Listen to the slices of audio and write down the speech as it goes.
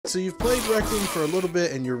So you've played Rec Room for a little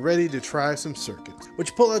bit and you're ready to try some circuits. But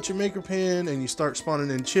you pull out your maker pen and you start spawning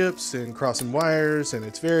in chips and crossing wires, and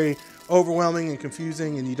it's very overwhelming and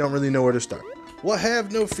confusing and you don't really know where to start. Well,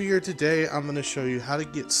 have no fear, today I'm going to show you how to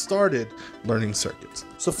get started learning circuits.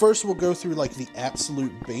 So first we'll go through like the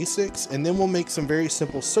absolute basics, and then we'll make some very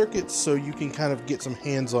simple circuits so you can kind of get some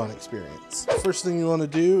hands-on experience. First thing you want to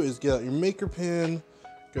do is get out your maker pen,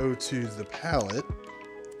 go to the palette,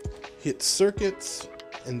 hit circuits,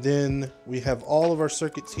 and then we have all of our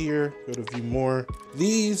circuits here. Go to view more.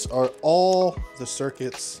 These are all the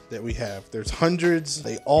circuits that we have. There's hundreds.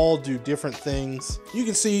 They all do different things. You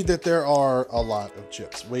can see that there are a lot of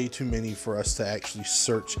chips, way too many for us to actually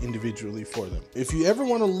search individually for them. If you ever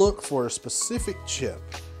want to look for a specific chip,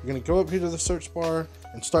 you're going to go up here to the search bar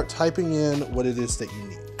and start typing in what it is that you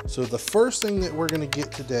need. So the first thing that we're going to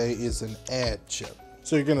get today is an add chip.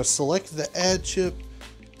 So you're going to select the add chip,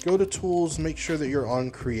 go to tools, make sure that you're on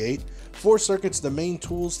create. For circuits, the main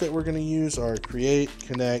tools that we're going to use are create,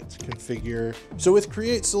 connect, configure. So with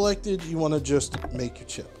create selected, you want to just make your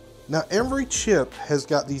chip. Now every chip has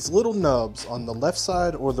got these little nubs on the left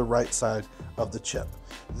side or the right side of the chip.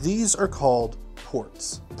 These are called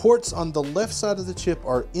ports. Ports on the left side of the chip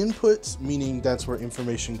are inputs, meaning that's where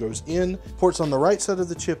information goes in. Ports on the right side of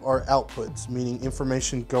the chip are outputs, meaning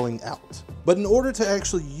information going out. But in order to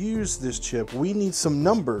actually use this chip, we need some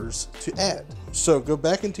numbers to add. So go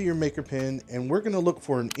back into your maker pen and we're going to look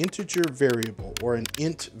for an integer variable or an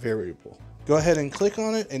int variable. Go ahead and click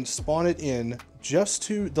on it and spawn it in just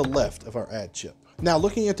to the left of our add chip. Now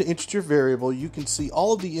looking at the integer variable, you can see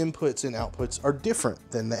all of the inputs and outputs are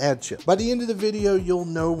different than the add chip. By the end of the video, you'll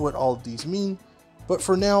know what all of these mean. But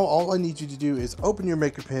for now, all I need you to do is open your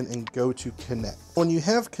maker pen and go to connect. When you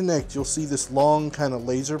have connect, you'll see this long kind of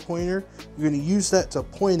laser pointer. You're going to use that to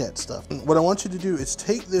point at stuff. And what I want you to do is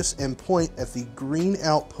take this and point at the green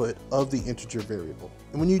output of the integer variable.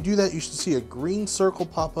 And when you do that, you should see a green circle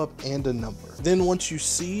pop up and a number. Then once you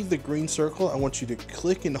see the green circle, I want you to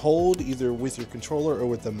click and hold either with your controller or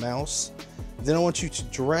with the mouse. Then I want you to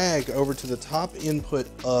drag over to the top input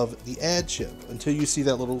of the add chip until you see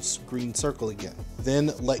that little green circle again.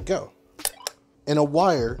 Then let go. And a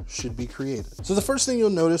wire should be created. So the first thing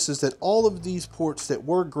you'll notice is that all of these ports that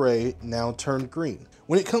were gray now turned green.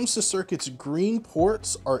 When it comes to circuits, green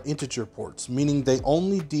ports are integer ports, meaning they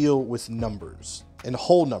only deal with numbers and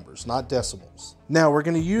whole numbers, not decimals. Now we're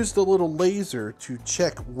going to use the little laser to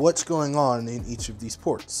check what's going on in each of these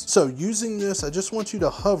ports. So using this, I just want you to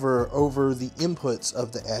hover over the inputs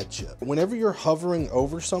of the add chip. Whenever you're hovering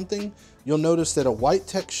over something, you'll notice that a white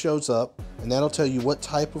text shows up and that'll tell you what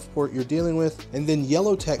type of port you're dealing with, and then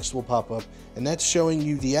yellow text will pop up and that's showing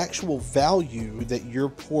you the actual value that your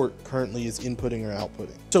port currently is inputting or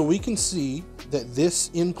outputting. So we can see that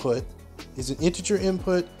this input is an integer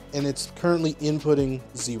input and it's currently inputting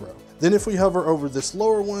 0. Then if we hover over this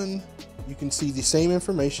lower one, you can see the same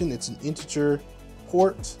information. It's an integer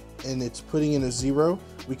port and it's putting in a 0.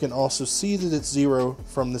 We can also see that it's 0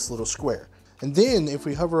 from this little square. And then if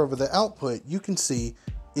we hover over the output, you can see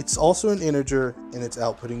it's also an integer and it's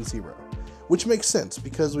outputting 0, which makes sense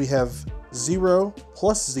because we have 0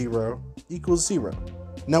 plus 0 equals 0.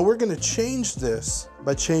 Now we're going to change this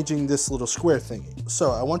by changing this little square thingy.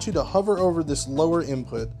 So I want you to hover over this lower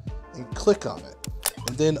input and click on it,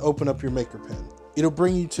 and then open up your maker pen. It'll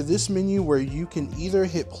bring you to this menu where you can either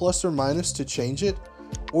hit plus or minus to change it,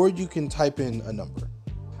 or you can type in a number.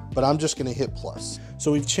 But I'm just going to hit plus.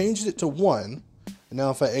 So we've changed it to 1, and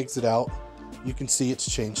now if I exit out, you can see it's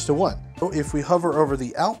changed to 1. So if we hover over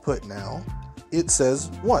the output now, it says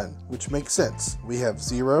 1, which makes sense. We have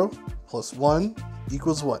 0 plus 1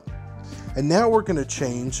 equals 1. And now we're going to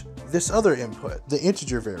change this other input, the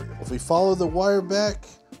integer variable. If we follow the wire back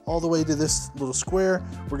all the way to this little square,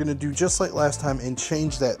 we're going to do just like last time and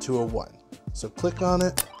change that to a 1. So click on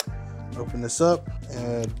it, open this up,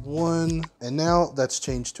 add 1, and now that's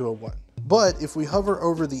changed to a 1. But if we hover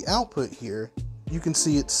over the output here, you can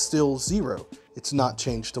see it's still 0. It's not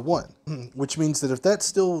changed to 1, which means that if that's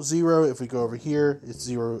still 0, if we go over here, it's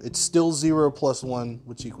 0. It's still 0 plus 1,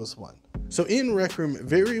 which equals 1. So in Rec Room,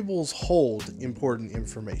 variables hold important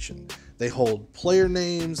information. They hold player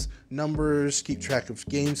names, numbers, keep track of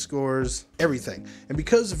game scores, everything. And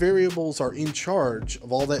because variables are in charge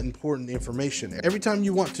of all that important information, every time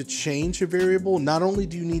you want to change a variable, not only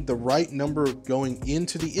do you need the right number going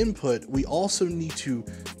into the input, we also need to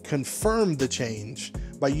confirm the change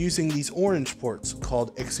by using these orange ports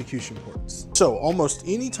called execution ports. So almost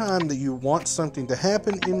any time that you want something to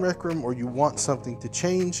happen in Rec Room or you want something to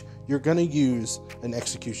change, you're going to use an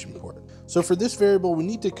execution port. So for this variable, we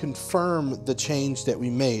need to confirm the change that we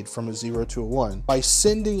made from a 0 to a 1 by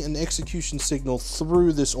sending an execution signal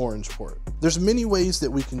through this orange port. There's many ways that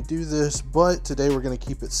we can do this, but today we're going to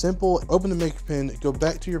keep it simple. Open the Maker Pen, go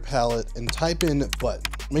back to your palette and type in button.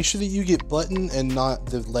 Make sure that you get button and not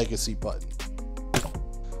the legacy button.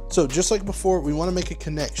 So just like before, we want to make a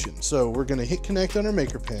connection. So we're going to hit connect on our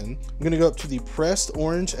Maker Pen. I'm going to go up to the pressed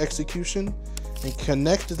orange execution and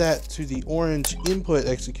connect that to the orange input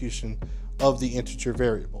execution of the integer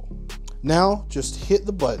variable. Now just hit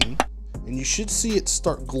the button and you should see it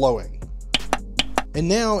start glowing. And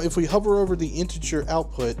now if we hover over the integer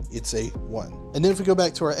output, it's a 1. And then if we go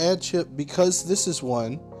back to our add chip, because this is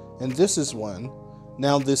 1 and this is 1,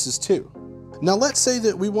 now this is 2. Now let's say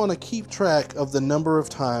that we want to keep track of the number of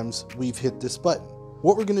times we've hit this button.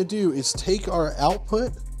 What we're going to do is take our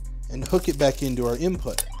output and hook it back into our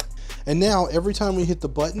input. And now every time we hit the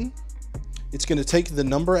button, it's going to take the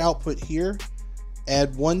number output here,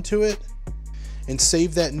 add 1 to it, and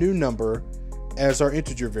save that new number as our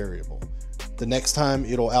integer variable. The next time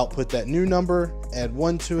it'll output that new number, add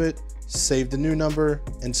 1 to it, save the new number,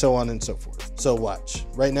 and so on and so forth. So watch.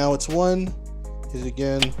 Right now it's 1, hit it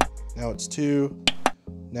again. Now it's 2,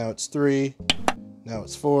 now it's 3, now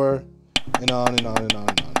it's 4, and on and on and on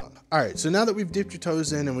and on. All right, so now that we've dipped your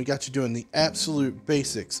toes in and we got you doing the absolute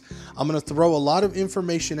basics, I'm gonna throw a lot of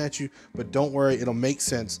information at you, but don't worry, it'll make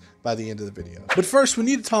sense by the end of the video. But first, we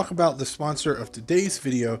need to talk about the sponsor of today's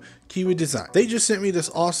video, Kiwi Design. They just sent me this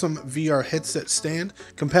awesome VR headset stand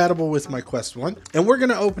compatible with my Quest 1, and we're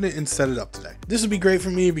gonna open it and set it up today. This would be great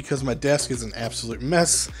for me because my desk is an absolute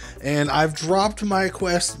mess, and I've dropped my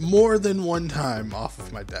Quest more than one time off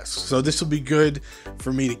of my desk. So this will be good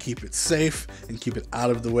for me to keep it safe and keep it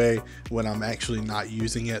out of the way when I'm actually not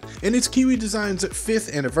using it. And it's Kiwi Design's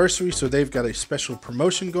 5th anniversary, so they've got a special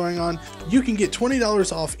promotion going on. You can get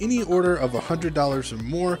 $20 off any order of $100 or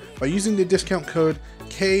more by using the discount code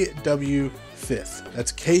KW5th.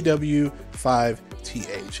 That's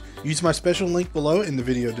KW5TH. Use my special link below in the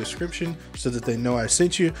video description so that they know I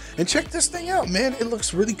sent you. And check this thing out, man. It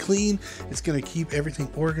looks really clean. It's going to keep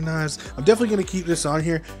everything organized. I'm definitely going to keep this on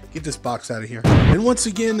here. Get this box out of here. And once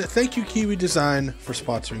again, thank you, Kiwi Design, for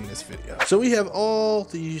sponsoring this video. So we have all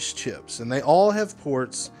these chips, and they all have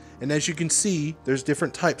ports. And as you can see, there's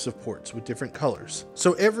different types of ports with different colors.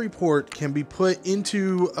 So every port can be put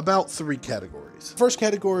into about 3 categories. First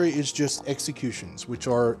category is just executions, which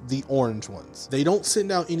are the orange ones. They don't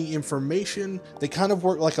send out any information. They kind of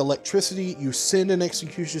work like electricity. You send an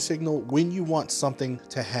execution signal when you want something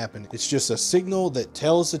to happen. It's just a signal that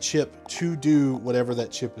tells the chip to do whatever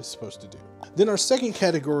that chip is supposed to do. Then our second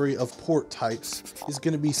category of port types is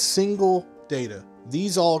going to be single data.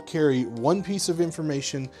 These all carry one piece of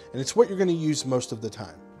information, and it's what you're going to use most of the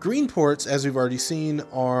time. Green ports, as we've already seen,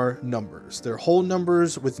 are numbers. They're whole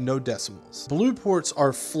numbers with no decimals. Blue ports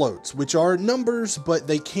are floats, which are numbers, but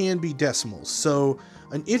they can be decimals. So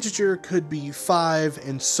an integer could be 5,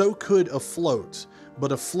 and so could a float,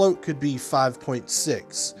 but a float could be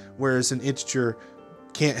 5.6, whereas an integer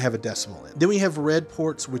can't have a decimal in. Then we have red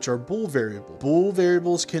ports, which are bool variables. Bool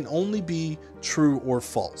variables can only be true or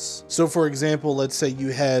false. So for example, let's say you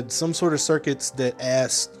had some sort of circuits that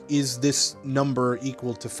asked, is this number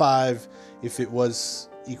equal to 5? If it was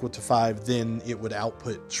equal to 5, then it would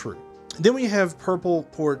output true. Then we have purple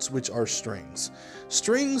ports, which are strings.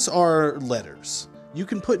 Strings are letters. You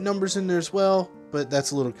can put numbers in there as well, but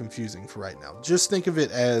that's a little confusing for right now. Just think of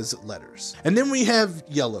it as letters. And then we have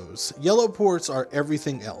yellows. Yellow ports are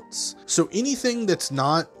everything else. So anything that's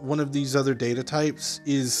not one of these other data types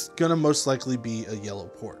is gonna most likely be a yellow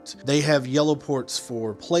port. They have yellow ports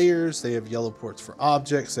for players, they have yellow ports for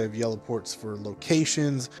objects, they have yellow ports for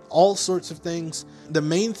locations, all sorts of things. The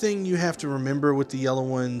main thing you have to remember with the yellow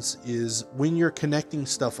ones is when you're connecting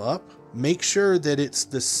stuff up, make sure that it's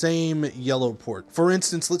the same yellow port. For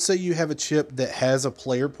instance, let's say you have a chip that has a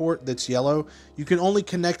player port that's yellow. You can only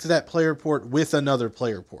connect that player port with another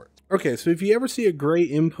player port. Okay, so if you ever see a gray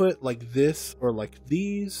input like this or like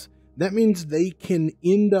these, that means they can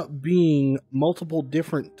end up being multiple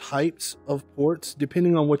different types of ports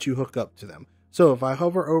depending on what you hook up to them. So if I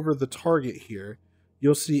hover over the target here,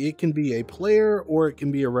 you'll see it can be a player or it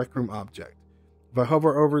can be a Rec Room object. If I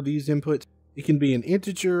hover over these inputs, it can be an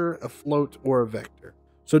integer, a float, or a vector.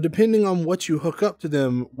 So depending on what you hook up to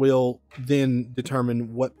them will then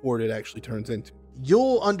determine what port it actually turns into.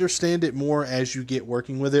 You'll understand it more as you get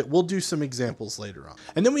working with it. We'll do some examples later on.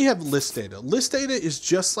 And then we have list data. List data is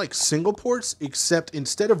just like single ports, except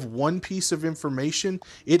instead of one piece of information,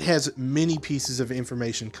 it has many pieces of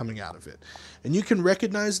information coming out of it. And you can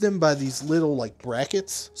recognize them by these little like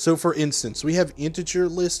brackets. So for instance, we have integer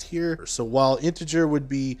list here. So while integer would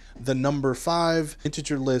be the number 5,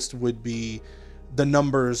 integer list would be the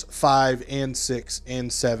numbers 5 and 6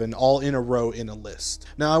 and 7 all in a row in a list.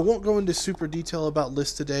 Now I won't go into super detail about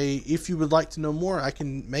lists today. If you would like to know more, I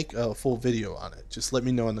can make a full video on it. Just let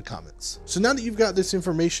me know in the comments. So now that you've got this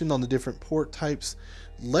information on the different port types,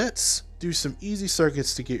 let's do some easy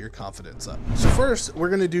circuits to get your confidence up. So first, we're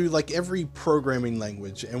gonna do like every programming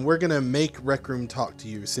language, and we're gonna make Rec Room talk to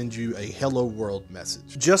you, send you a hello world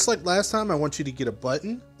message. Just like last time, I want you to get a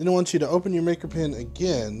button. Then I want you to open your MakerPen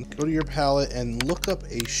again, go to your palette and look up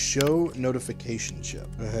a show notification chip.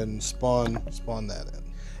 Go ahead and spawn that in.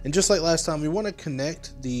 And just like last time, we wanna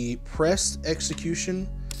connect the pressed execution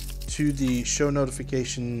to the show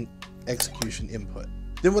notification execution input.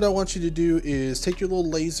 Then what I want you to do is take your little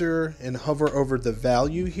laser and hover over the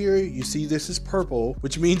value here. You see this is purple,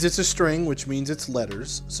 which means it's a string, which means it's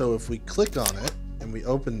letters. So if we click on it and we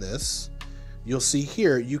open this, you'll see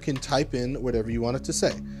here you can type in whatever you want it to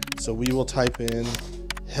say. So we will type in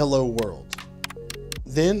hello world.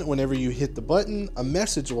 Then whenever you hit the button, a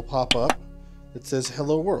message will pop up that says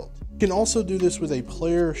hello world. You can also do this with a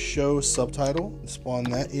player show subtitle. Spawn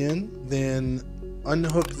that in, then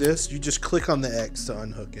unhook this. You just click on the X to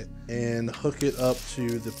unhook it and hook it up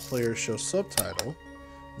to the player show subtitle.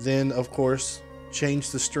 Then of course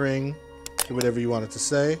change the string to whatever you want it to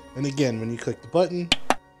say, and again when you click the button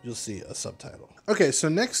you'll see a subtitle. Okay, so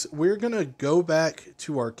next we're gonna go back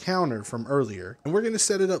to our counter from earlier and we're gonna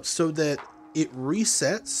set it up so that it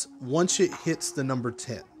resets once it hits the number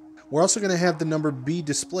 10. We're also going to have the number be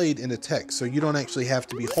displayed in a text, so you don't actually have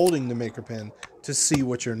to be holding the MakerPen to see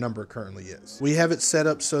what your number currently is. We have it set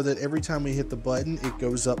up so that every time we hit the button, it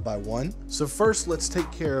goes up by 1. So first, let's take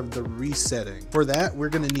care of the resetting. For that, we're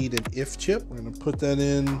going to need an if chip. We're going to put that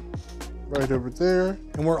in right over there.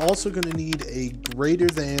 And we're also going to need a greater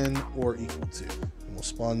than or equal to. And we'll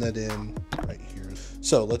spawn that in right here.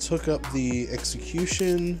 So let's hook up the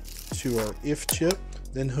execution to our if chip.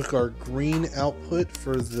 Then hook our green output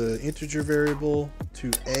for the integer variable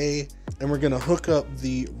to A, and we're gonna hook up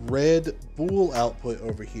the red bool output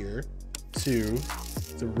over here to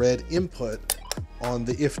the red input on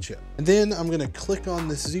the if chip. And then I'm gonna click on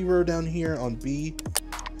this 0 down here on B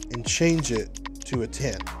and change it to a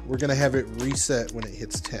 10. We're gonna have it reset when it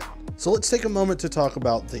hits 10. So let's take a moment to talk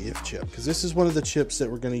about the if chip, because this is one of the chips that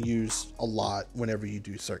we're going to use a lot whenever you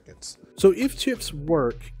do circuits. So if chips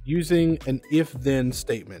work using an if then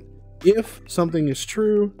statement. If something is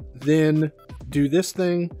true, then do this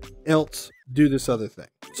thing, else do this other thing.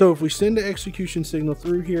 So if we send an execution signal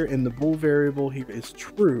through here and the bool variable here is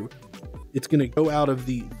true, it's going to go out of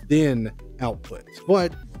the then output.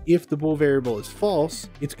 But if the bool variable is false,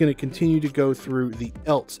 it's going to continue to go through the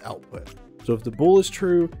else output. So if the bool is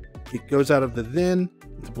true, it goes out of the then.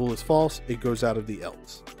 If the bool is false, it goes out of the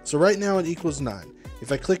else. So right now it equals 9.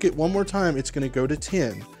 If I click it one more time, it's going to go to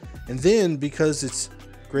 10. And then because it's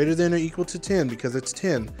greater than or equal to 10, because it's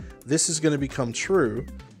 10, this is going to become true,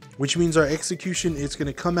 which means our execution is going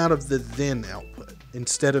to come out of the then output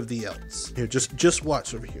instead of the else. Here, just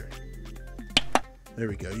watch over here. There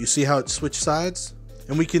we go. You see how it switched sides?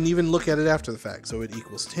 And we can even look at it after the fact. So it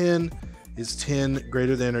equals 10. Is 10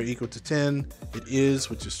 greater than or equal to 10? It is,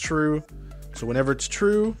 which is true. So whenever it's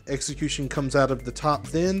true, execution comes out of the top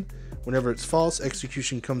then. Whenever it's false,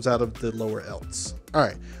 execution comes out of the lower else. All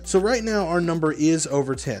right, so right now our number is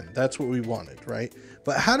over 10. That's what we wanted, right?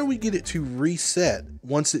 But how do we get it to reset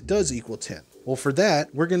once it does equal 10? Well, for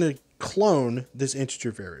that, we're gonna clone this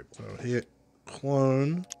integer variable. So hit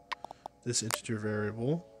clone this integer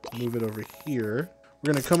variable, move it over here.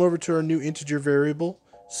 We're gonna come over to our new integer variable,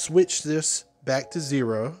 switch this back to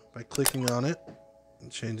 0 by clicking on it and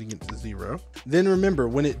changing it to 0. Then remember,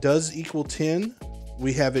 when it does equal 10,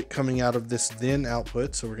 we have it coming out of this then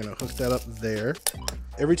output. So we're going to hook that up there.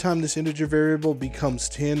 Every time this integer variable becomes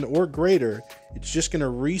 10 or greater, it's just going to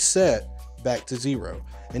reset back to 0.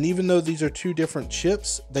 And even though these are two different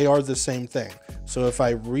chips, they are the same thing. So if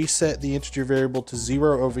I reset the integer variable to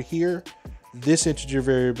 0 over here, this integer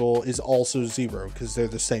variable is also 0 because they're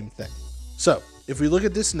the same thing. So if we look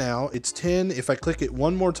at this now, it's 10. If I click it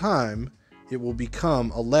one more time, it will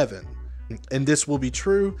become 11. And this will be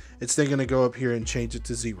true. It's then going to go up here and change it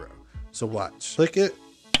to 0. So watch. Click it.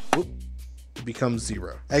 Whoop, it becomes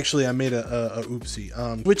 0. Actually, I made a oopsie.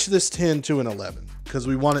 Switch this 10 to an 11. because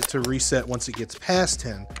we want it to reset once it gets past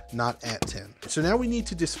 10, not at 10. So now we need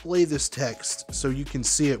to display this text so you can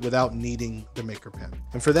see it without needing the maker pen.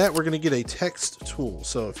 And for that, we're going to get a text tool.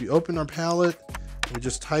 So if you open our palette, we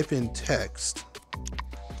just type in text,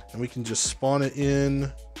 and we can just spawn it in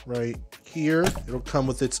right here. It'll come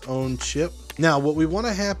with its own chip. Now what we want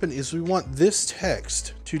to happen is we want this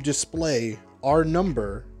text to display our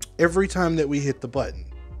number every time that we hit the button.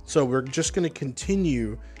 So we're just going to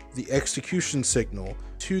continue the execution signal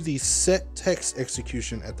to the set text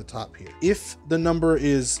execution at the top here. If the number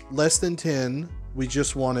is less than 10, we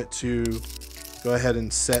just want it to go ahead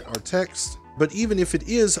and set our text. But even if it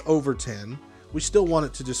is over 10, we still want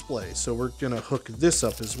it to display. So we're going to hook this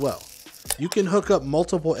up as well. You can hook up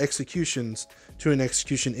multiple executions to an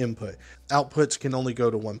execution input. Outputs can only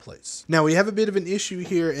go to one place. Now we have a bit of an issue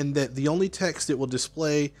here in that the only text it will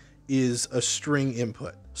display is a string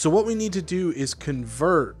input. So what we need to do is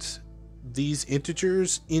convert these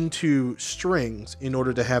integers into strings in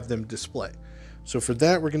order to have them display. So for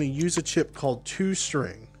that, we're going to use a chip called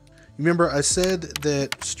toString. Remember I said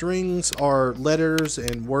that strings are letters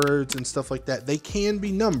and words and stuff like that. They can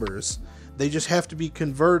be numbers. They just have to be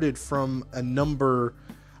converted from a number,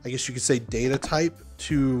 I guess you could say data type,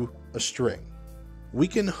 to a string. We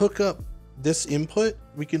can hook up this input,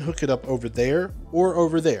 we can hook it up over there or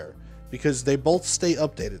over there because they both stay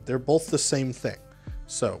updated. They're both the same thing.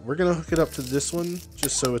 So we're gonna hook it up to this one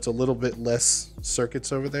just so it's a little bit less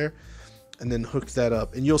circuits over there, and then hook that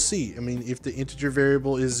up. And you'll see, I mean, if the integer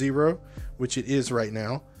variable is 0, which it is right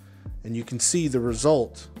now, and you can see the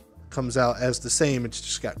result comes out as the same, it's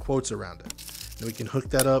just got quotes around it. And we can hook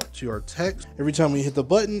that up to our text. Every time we hit the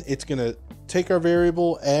button, it's gonna take our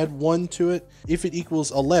variable, add 1 to it. If it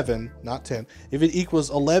equals 11, not 10, if it equals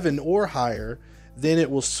 11 or higher, then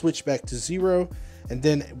it will switch back to 0. And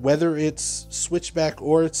then whether it's switched back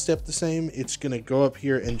or it's stepped the same, it's gonna go up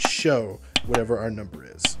here and show whatever our number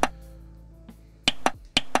is.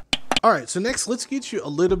 All right, so next let's get you a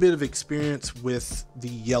little bit of experience with the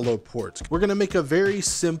yellow ports. We're gonna make a very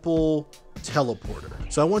simple teleporter.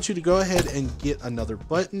 So I want you to go ahead and get another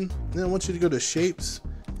button. Then I want you to go to shapes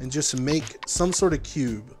and just make some sort of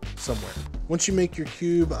cube somewhere. Once you make your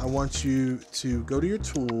cube, I want you to go to your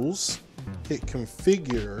tools, hit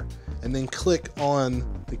configure, and then click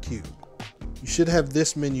on the cube. You should have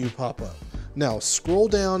this menu pop up. Now scroll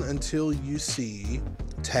down until you see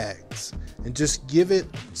tags and just give it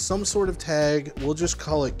some sort of tag. We'll just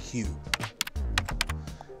call it cube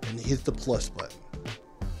and hit the plus button.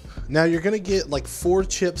 Now you're gonna get like 4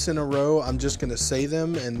 chips in a row. I'm just gonna say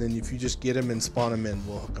them, and then if you just get them and spawn them in,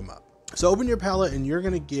 we'll hook them up. So open your palette and you're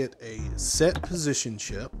gonna get a set position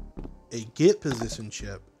chip, a get position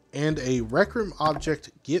chip, and a Rec Room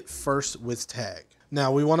object get first with tag.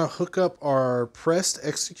 Now we want to hook up our pressed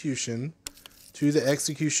execution to the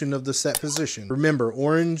execution of the set position. Remember,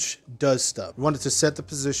 orange does stuff. We want it to set the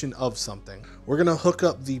position of something. We're gonna hook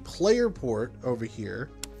up the player port over here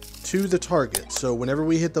to the target. So whenever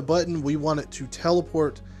we hit the button, we want it to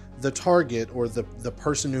teleport the target or the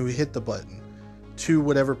person who hit the button to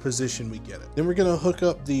whatever position we get it. Then we're gonna hook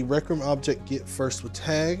up the Rec Room object get first with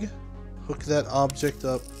tag, hook that object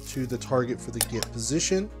up to the target for the get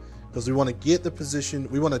position, because we want to get the position,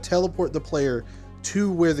 we want to teleport the player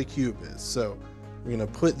to where the cube is. So we're going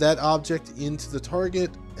to put that object into the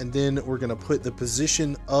target, and then we're going to put the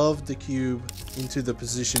position of the cube into the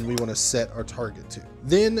position we want to set our target to.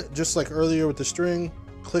 Then, just like earlier with the string,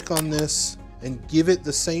 click on this and give it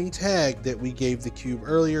the same tag that we gave the cube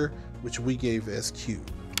earlier, which we gave as cube.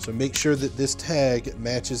 So make sure that this tag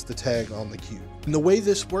matches the tag on the cube. And the way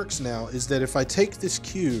this works now is that if I take this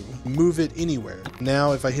cube, move it anywhere,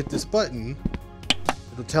 now if I hit this button,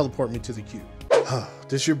 it'll teleport me to the cube.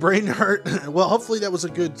 Does your brain hurt? Well, hopefully that was a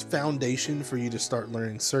good foundation for you to start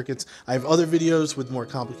learning circuits. I have other videos with more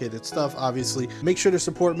complicated stuff, obviously. Make sure to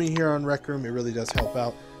support me here on Rec Room. It really does help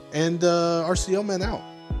out. And RCL Man out.